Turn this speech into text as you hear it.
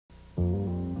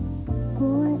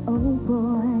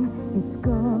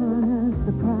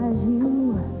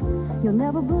You'll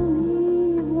never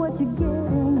believe what you're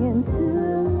getting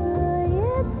into.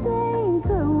 It sails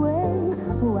away.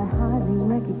 Oh, I hardly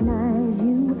recognize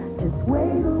you. Just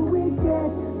wait till we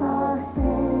get our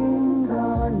hands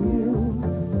on you.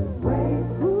 Wait,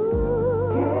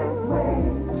 ooh, can't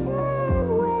wait.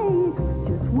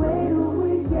 Just wait till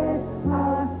we get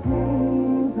our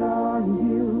hands on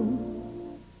you.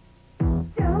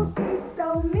 Don't be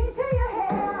so mean to your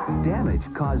hair.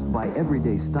 Damage caused by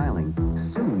everyday styling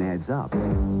soon adds up.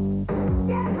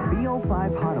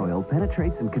 VO5 Hot Oil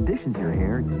penetrates and conditions your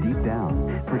hair deep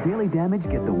down. For daily damage,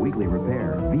 get the weekly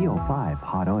repair. VO5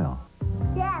 Hot Oil.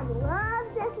 Dad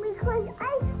loves Nestle Crunch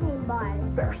ice cream bars.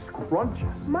 They're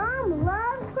scrumptious. Mom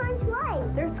loves Crunch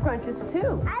Light. They're scrumptious,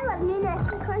 too. I love new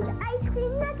Nestle Crunch ice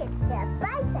cream nuggets. They're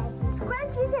bite-sized,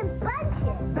 scrunchies, and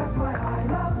bunches. That's why I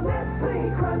love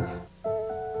Nestle Crunch.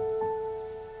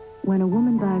 When a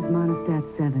woman buys Monistat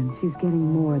 7, she's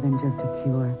getting more than just a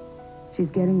cure. She's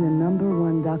getting the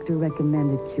 #1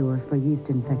 doctor-recommended cure for yeast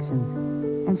infections.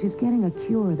 And she's getting a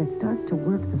cure that starts to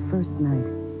work the first night.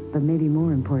 But maybe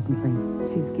more importantly,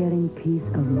 she's getting peace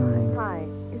of mind. Hi,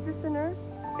 is this the nurse?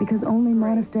 Because only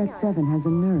Monistat 7 has a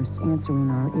nurse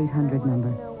answering our 800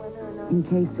 number. In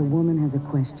case a woman has a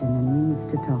question and needs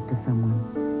to talk to someone.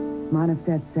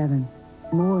 Monistat 7,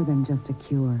 more than just a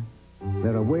cure.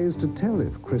 There are ways to tell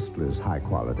if Chrysler is high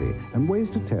quality and ways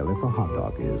to tell if a hot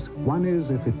dog is. One is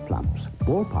if it plumps.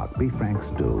 Ballpark Beef Franks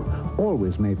do.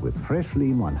 Always made with fresh,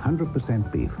 lean,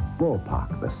 100% beef.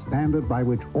 Ballpark, the standard by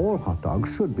which all hot dogs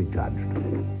should be judged.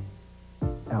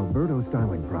 Alberto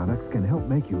styling products can help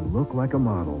make you look like a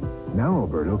model. Now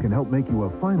Alberto can help make you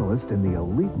a finalist in the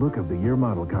Elite Look of the Year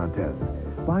model contest.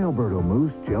 Buy Alberto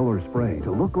mousse, gel, or spray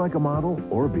to look like a model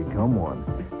or become one.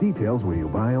 Details where you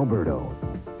buy Alberto.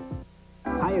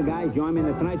 Hi, you guys. Join me in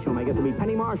the Tonight Show. And I get to be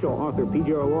Penny Marshall, author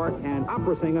P.J. O'Rourke, and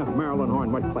opera singer Marilyn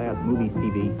Horne. What class? Movies,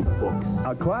 TV, books.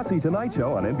 A classy Tonight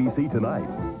Show on NBC Tonight.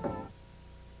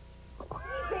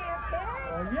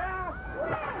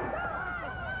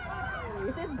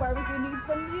 This barbecue needs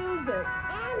some music.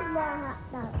 And more hot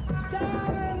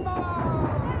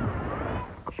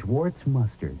dogs. Schwartz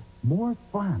mustard. More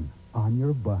fun on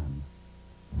your bun.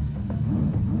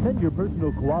 Send your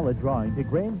personal koala drawing to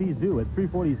Granby Zoo at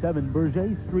 347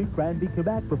 Bourget Street, Granby,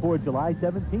 Quebec before July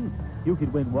 17th. You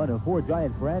could win one of 4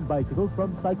 giant brand bicycles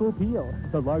from Cycle Peel,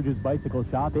 the largest bicycle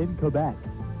shop in Quebec.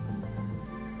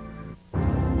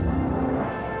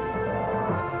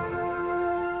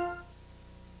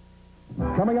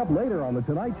 Coming up later on The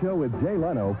Tonight Show with Jay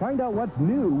Leno, find out what's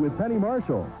new with Penny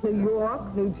Marshall. New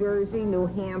York, New Jersey, New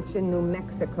Hampshire, New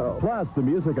Mexico. Plus the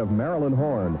music of Marilyn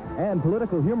Horne and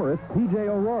political humorist P.J.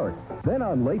 O'Rourke. Then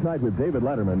on Late Night with David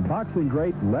Letterman, boxing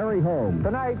great Larry Holmes.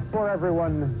 Tonight, for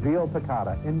everyone, veal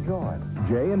piccata. Enjoy.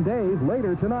 Jay and Dave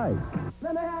later tonight.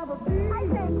 I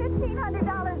saved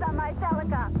 $1,500 on my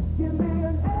Celica. Give me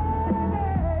an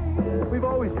A. We've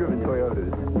always driven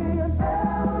Toyotas.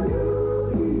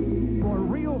 For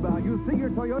real value, see your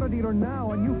Toyota dealer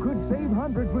now, and you could save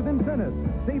hundreds with incentives.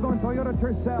 Save on Toyota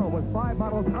Tercel with 5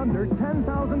 models under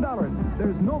 $10,000.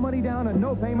 There's no money down and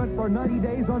no payments for 90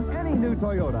 days on any new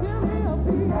Toyota.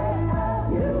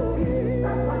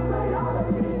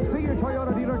 See your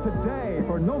Toyota dealer today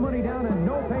for no money down and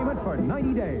no payments for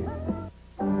 90 days.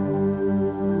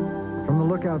 From the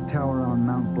lookout tower on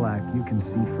Mount Black, you can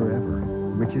see forever,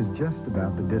 which is just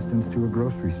about the distance to a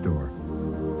grocery store.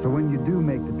 So when you do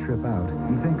make the trip out,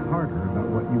 you think harder about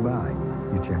what you buy.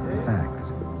 You check the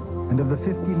facts. And of the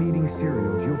 50 leading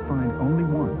cereals, you'll find only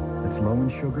one that's low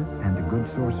in sugar and a good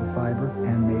source of fiber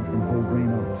and made from whole grain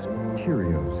oats.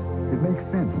 Cheerios. It makes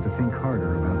sense to think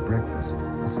harder about breakfast,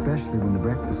 especially when the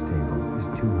breakfast table is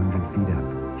 200 feet up.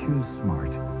 Choose smart.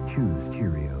 Choose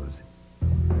Cheerios.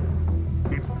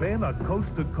 It's been a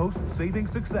coast-to-coast saving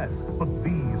success, but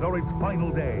these are its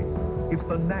final days. It's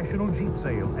the National Jeep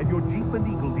Sale at your Jeep and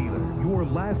Eagle dealer. Your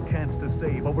last chance to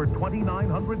save over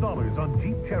 $2,900 on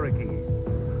Jeep Cherokee.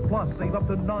 Plus, save up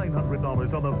to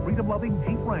 $900 on the freedom-loving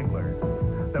Jeep Wrangler.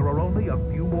 There are only a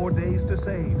few more days to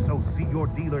save, so see your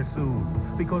dealer soon.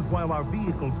 Because while our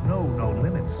vehicles know no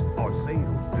limits, our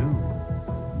sales do.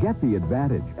 Get the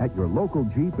advantage at your local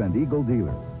Jeep and Eagle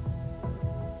dealer.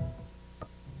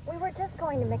 We were just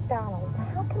going to McDonald's.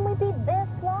 How can we be this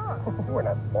long? We're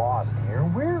not lost here.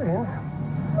 We're in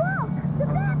Look! The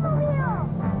Batmobile!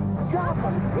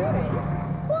 Gotham City!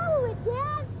 Follow it,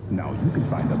 Dad! Now you can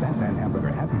find the Batman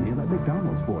Hamburger Happy Meal at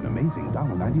McDonald's for an amazing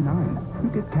 $1.99. You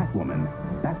get Catwoman,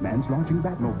 Batman's launching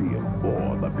Batmobile,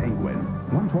 or the Penguin.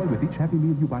 One toy with each Happy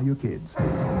Meal you buy your kids.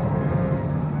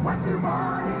 What you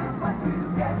want is what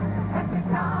you get at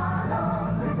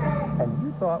McDonald's today. And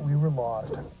you thought we were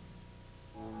lost.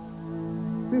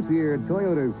 This year,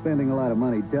 Toyota's spending a lot of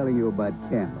money telling you about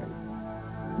Camry.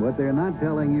 What they're not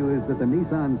telling you is that the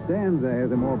Nissan Stanza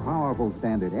has a more powerful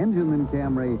standard engine than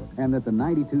Camry, and that the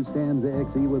 92 Stanza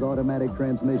XE with automatic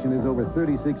transmission is over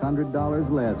 $3,600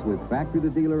 less with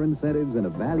factory-to-dealer incentives and a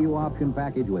value option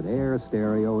package with air,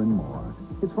 stereo, and more.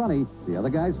 It's funny, the other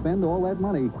guys spend all that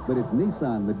money, but it's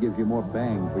Nissan that gives you more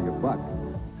bang for your buck.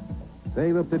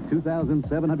 Save up to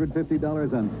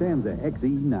 $2,750 on Stanza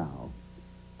XE now.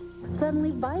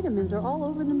 Suddenly, vitamins are all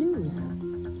over the news.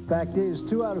 Fact is,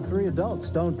 2 out of 3 adults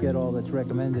don't get all that's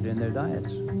recommended in their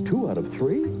diets. 2 out of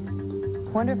 3?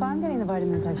 Wonder if I'm getting the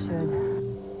vitamins I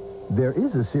should. There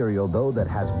is a cereal, though, that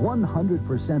has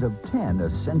 100% of 10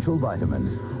 essential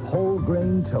vitamins. Whole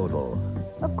Grain Total.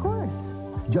 Of course.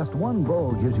 Just one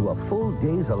bowl gives you a full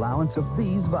day's allowance of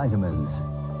these vitamins.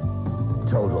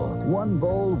 Total. One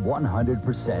bowl,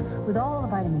 100%. With all the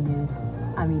vitamin news,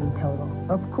 I'm eating Total.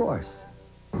 Of course.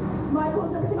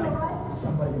 Michael, something all right?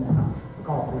 Somebody in the house.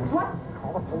 Call the police. What?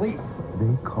 Call the police.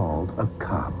 They called a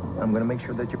cop. I'm going to make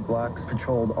sure that your block's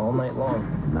patrolled all night long.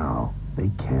 Now, they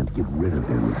can't get rid of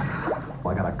him.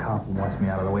 Well, I got a cop who wants me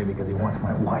out of the way because he wants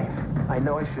my wife. I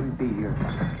know I shouldn't be here.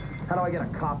 How do I get a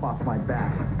cop off my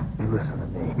back? You listen to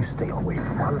me. You stay away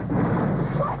from her.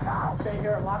 Shut up! Stay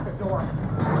here and lock the door.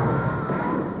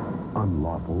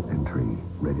 Unlawful Entry.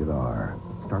 Rated R.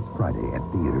 Starts Friday at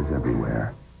theaters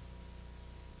everywhere.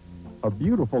 A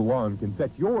beautiful lawn can set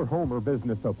your home or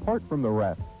business apart from the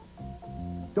rest.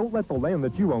 Don't let the land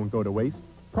that you own go to waste.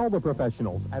 Call the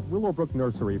professionals at Willowbrook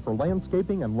Nursery for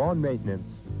landscaping and lawn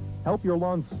maintenance. Help your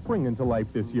lawn spring into life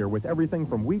this year with everything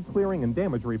from weed clearing and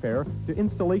damage repair to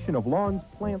installation of lawns,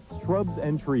 plants, shrubs,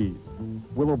 and trees.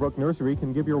 Willowbrook Nursery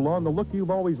can give your lawn the look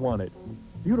you've always wanted.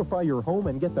 Beautify your home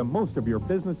and get the most of your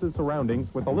business's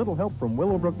surroundings with a little help from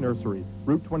Willowbrook Nursery,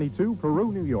 Route 22,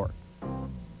 Peru, New York.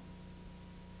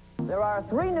 There are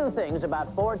 3 new things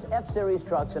about Ford's F-Series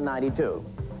trucks in '92.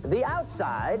 The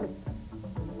outside,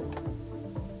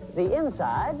 the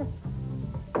inside,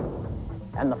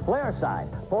 and the flare side.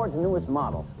 Ford's newest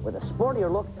model with a sportier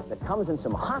look that comes in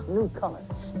some hot new colors.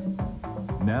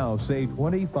 Now save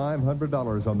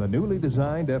 $2,500 on the newly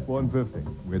designed F-150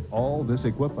 with all this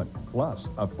equipment, plus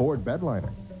a Ford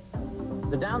bedliner.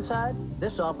 The downside,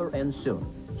 this offer ends soon.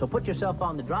 So put yourself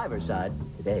on the driver's side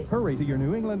today. Hurry to your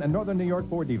New England and Northern New York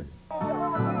Ford dealers.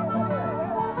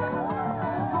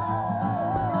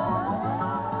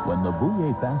 When the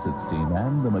Bouye Facets team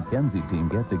and the McKenzie team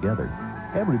get together,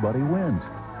 everybody wins.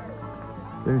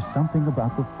 There's something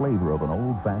about the flavor of an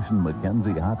old-fashioned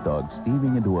McKenzie hot dog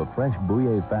steaming into a fresh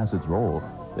Bouye Facets roll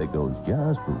that goes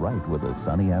just right with a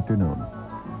sunny afternoon.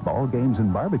 Ball games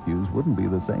and barbecues wouldn't be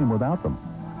the same without them.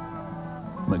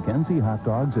 McKenzie hot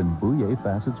dogs and Bouye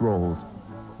Facets rolls.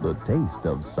 The taste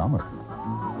of summer.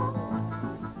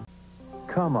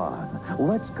 Come on,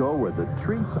 let's go where the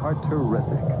treats are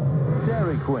terrific.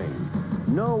 Dairy Queen.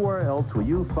 Nowhere else will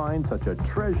you find such a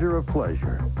treasure of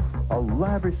pleasure. A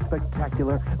lavish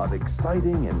spectacular of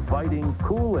exciting, inviting,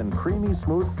 cool, and creamy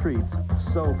smooth treats.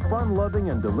 So fun-loving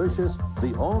and delicious,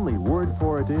 the only word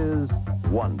for it is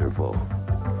wonderful.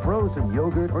 Frozen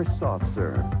yogurt or soft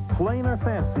serve, plain or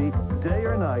fancy, day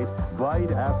or night,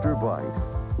 bite after bite.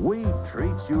 We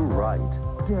treat you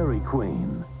right. Dairy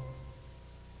Queen.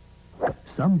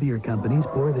 Some beer companies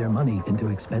pour their money into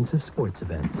expensive sports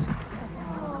events.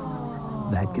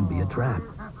 That can be a trap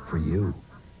for you.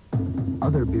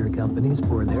 Other beer companies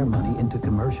pour their money into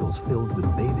commercials filled with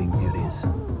bathing beauties.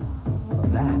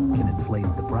 That can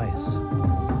inflate the price.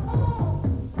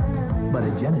 But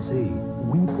at Genesee,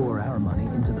 we pour our money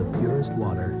into the purest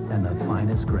water and the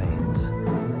finest grains.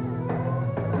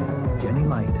 Jenny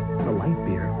Light, the light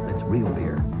beer that's real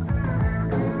beer.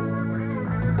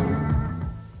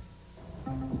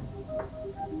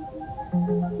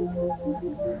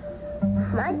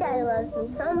 My daddy loves me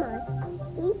so much.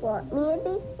 He bought me a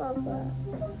baseball glove.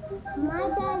 My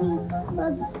daddy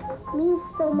loves me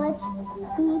so much.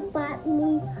 He bought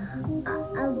me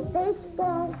a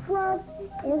baseball glove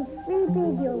and 3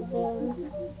 video games.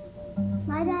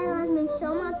 My daddy loves me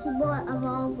so much. He bought a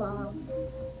Volvo.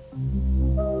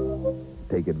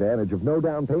 Take advantage of no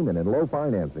down payment and low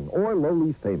financing or low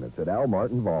lease payments at Al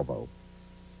Martin Volvo.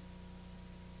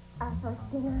 Our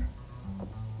first dinner.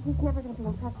 He's never going to be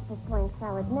impressed with this plain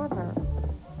salad. Never.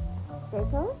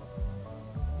 Bacon?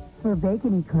 For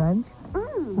bacony crunch,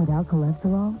 without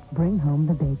cholesterol, bring home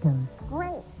the Bacon.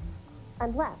 Great.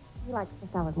 Unless he likes the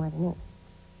salad more than me.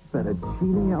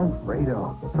 Fettuccine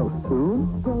Alfredo. So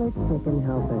soon? Skillet chicken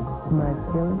helper. My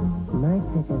skillet, my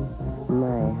chicken,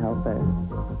 my helper.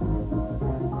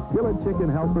 Skillet Chicken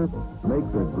Helper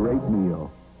makes a great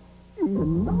meal.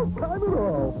 In no time at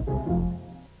all.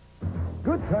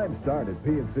 Good times start at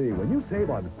P&C when you save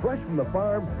on fresh from the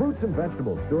farm fruits and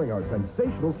vegetables during our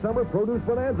sensational summer produce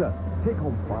bonanza. Take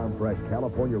home farm fresh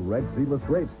California red seedless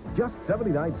grapes, just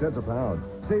 79 cents a pound.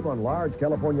 Save on large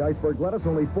California iceberg lettuce,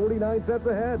 only 49 cents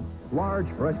a head. Large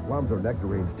fresh plums or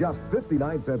nectarines, just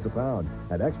 59 cents a pound.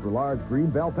 And extra large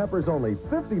green bell peppers, only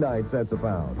 59 cents a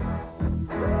pound. You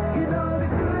know the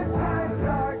good times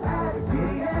start at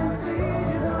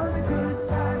PNC. You know the good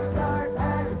times start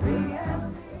at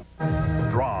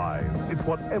PNC. Drive. It's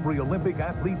what every Olympic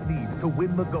athlete needs to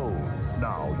win the gold.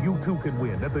 Now, you too can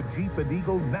win at the Jeep and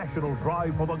Eagle National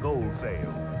Drive for the Gold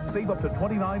sale. Save up to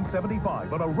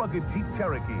 $29.75 on a rugged Jeep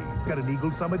Cherokee. Get an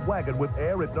Eagle Summit wagon with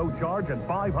air at no charge and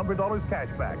 $500 cash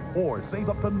back. Or save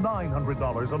up to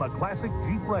 $900 on a classic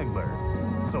Jeep Wrangler.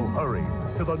 So hurry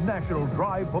to the National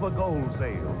Drive for the Gold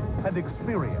sale and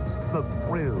experience the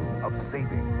thrill of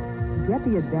saving. Get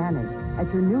the advantage at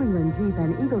your New England Jeep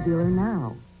and Eagle dealer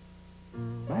now.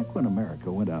 Back when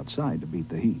America went outside to beat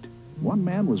the heat, one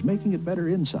man was making it better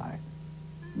inside.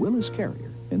 Willis Carrier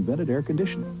invented air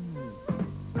conditioning.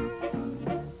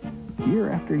 Year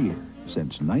after year,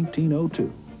 since 1902,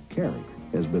 Carrier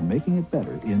has been making it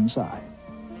better inside.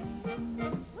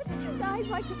 Wouldn't you guys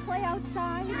like to play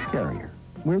outside? Carrier,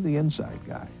 we're the inside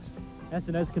guys.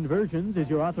 S&S Conversions is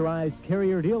your authorized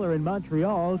Carrier dealer in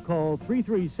Montreal. Call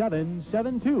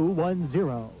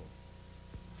 337-7210.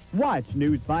 Watch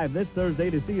News 5 this Thursday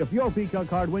to see if your Peacock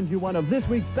card wins you one of this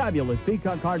week's fabulous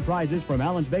Peacock card prizes from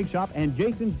Allen's Bake Shop and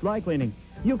Jason's Dry Cleaning.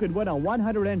 You could win a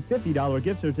 $150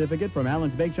 gift certificate from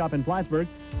Allen's Bake Shop in Plattsburgh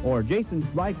or Jason's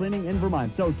Dry Cleaning in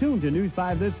Vermont. So tune to News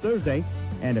 5 this Thursday.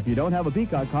 And if you don't have a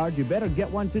Peacock card, you better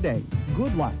get one today.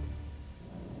 Good luck.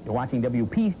 You're watching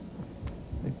WPTZ.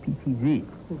 You're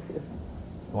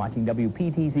watching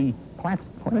WPTZ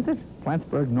what is it?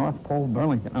 Plattsburgh, North Pole,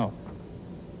 Burlington. Oh.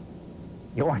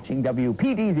 You're watching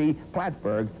WPTZ,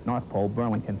 Plattsburgh, North Pole,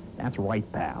 Burlington. That's right,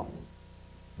 pal.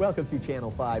 Welcome to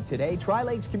Channel 5 today.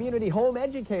 Tri-Lakes Community Home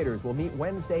Educators will meet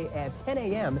Wednesday at 10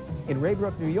 a.m. in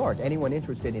Raybrook, New York. Anyone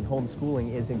interested in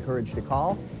homeschooling is encouraged to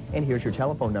call. And here's your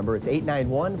telephone number. It's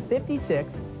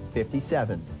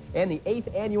 891-5657. And the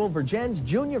 8th Annual Virgins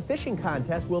Junior Fishing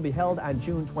Contest will be held on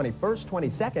June 21st,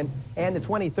 22nd, and the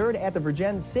 23rd at the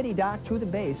Virgins City Dock to the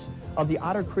base of the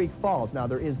Otter Creek Falls. Now,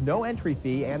 there is no entry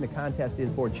fee, and the contest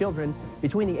is for children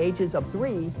between the ages of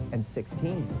 3 and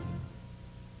 16.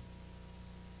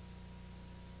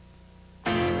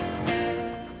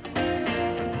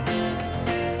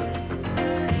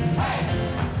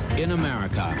 In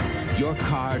America, your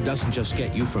car doesn't just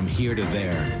get you from here to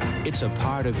there. It's a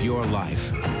part of your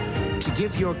life. To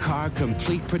give your car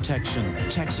complete protection,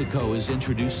 Texaco is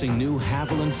introducing new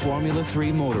Haviland Formula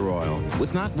 3 motor oil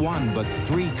with not one but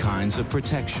 3 kinds of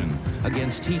protection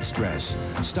against heat stress,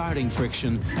 starting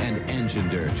friction, and engine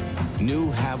dirt.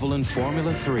 New Haviland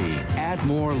Formula 3. Add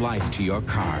more life to your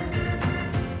car.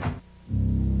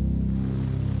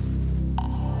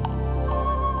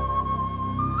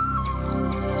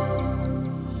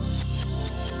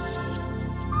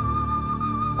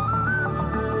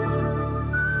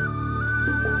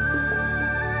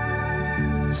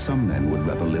 Some men would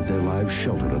rather live their lives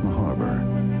sheltered in the harbor,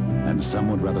 and some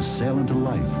would rather sail into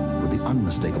life with the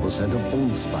unmistakable scent of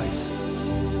Old Spice.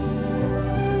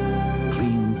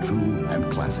 Clean, true, and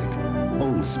classic.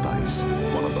 Old Spice,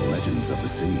 one of the legends of the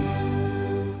sea.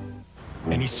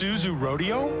 An Isuzu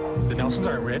Rodeo? The Nelsons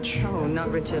aren't rich. Oh,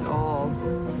 not rich at all.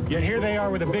 Yet here they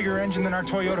are with a bigger engine than our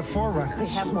Toyota 4Runner. They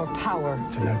have more power.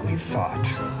 It's an ugly thought.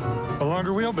 A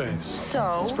longer wheelbase.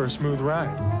 So? It's for a smooth ride.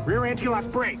 Rear anti-lock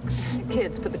brakes.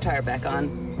 Kids, put the tire back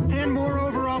on. And more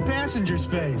overall passenger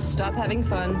space. Stop having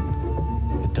fun.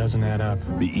 It doesn't add up.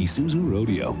 The Isuzu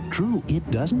Rodeo. True,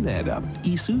 it doesn't add up.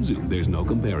 Isuzu, there's no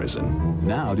comparison.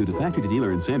 Now, due to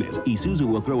factory-to-dealer incentives, Isuzu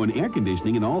will throw in air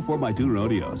conditioning in all 4x2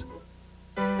 rodeos.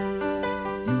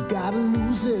 You gotta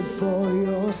lose it for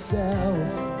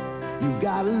yourself. You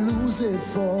gotta lose it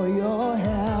for your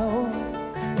health.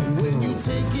 And when you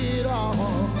take it off,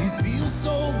 you feel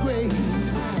so great.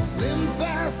 Slim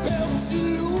Fast helps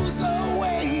you lose the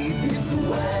weight. It's the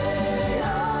way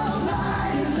of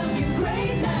life. Looking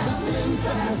great now. The Slim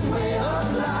Fast way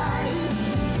of life.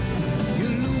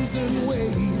 You're losing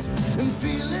weight and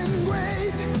feeling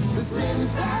great. The Slim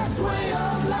Fast way of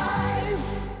life.